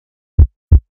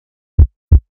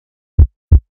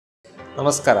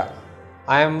Namaskara.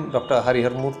 I am Dr.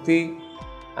 Harihara Murthy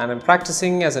and I am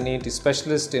practicing as an ENT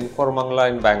specialist in Koramangala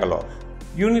in Bangalore.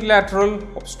 Unilateral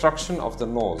obstruction of the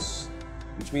nose,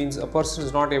 which means a person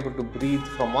is not able to breathe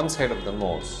from one side of the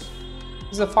nose,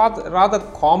 is a rather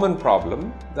common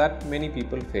problem that many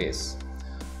people face.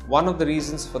 One of the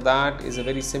reasons for that is a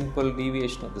very simple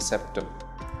deviation of the septum.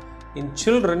 In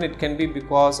children, it can be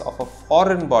because of a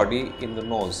foreign body in the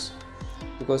nose.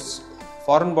 Because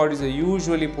foreign bodies are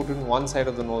usually put in one side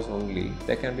of the nose only,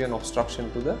 there can be an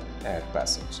obstruction to the air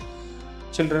passage.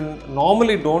 Children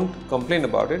normally don't complain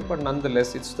about it, but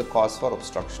nonetheless it's the cause for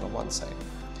obstruction of one side.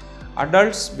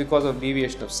 Adults, because of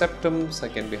deviation of septums, there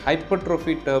can be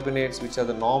hypertrophy turbinates, which are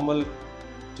the normal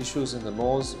tissues in the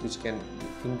nose which can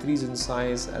increase in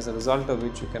size, as a result of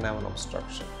which you can have an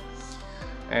obstruction.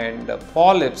 And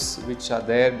polyps, which are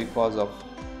there because of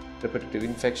repetitive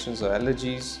infections or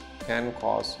allergies, can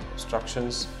cause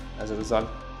obstructions. As a result,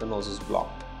 the nose is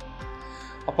blocked.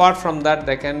 Apart from that,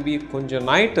 there can be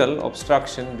congenital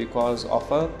obstruction because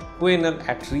of a choanal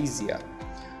atresia.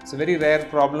 It's a very rare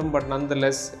problem, but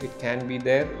nonetheless it can be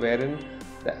there, wherein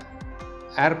the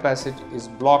air passage is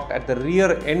blocked at the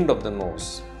rear end of the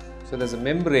nose. So there's a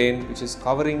membrane which is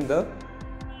covering the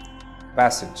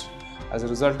passage, as a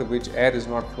result of which air is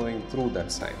not flowing through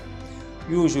that side.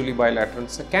 Usually bilateral,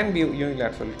 so can be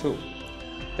unilateral too.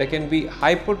 There can be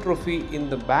hypertrophy in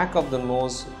the back of the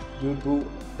nose due to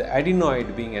the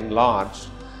adenoid being enlarged,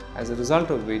 as a result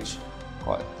of which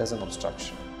there's an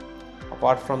obstruction.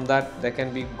 Apart from that, there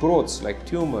can be growths like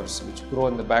tumors which grow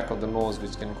in the back of the nose,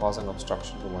 which can cause an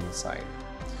obstruction to one side.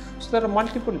 So there are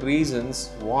multiple reasons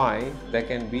why there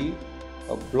can be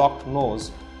a blocked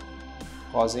nose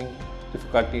causing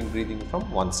difficulty in breathing from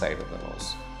one side of the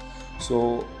nose.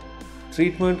 So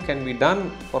treatment can be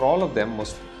done for all of them,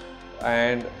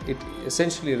 and it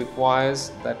essentially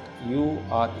requires that you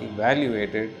are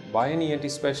evaluated by an ENT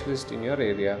specialist in your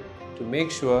area to make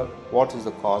sure what is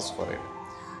the cause for it.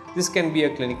 This can be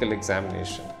a clinical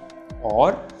examination,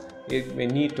 or it may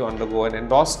need to undergo an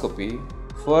endoscopy.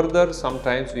 Further,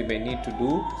 sometimes we may need to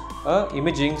do an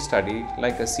imaging study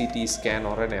like a CT scan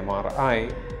or an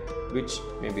MRI, which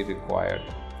may be required.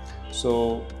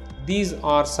 So these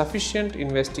are sufficient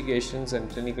investigations and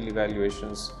clinical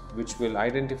evaluations which will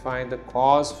identify the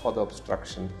cause for the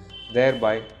obstruction,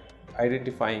 thereby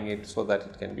identifying it so that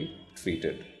it can be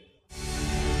treated.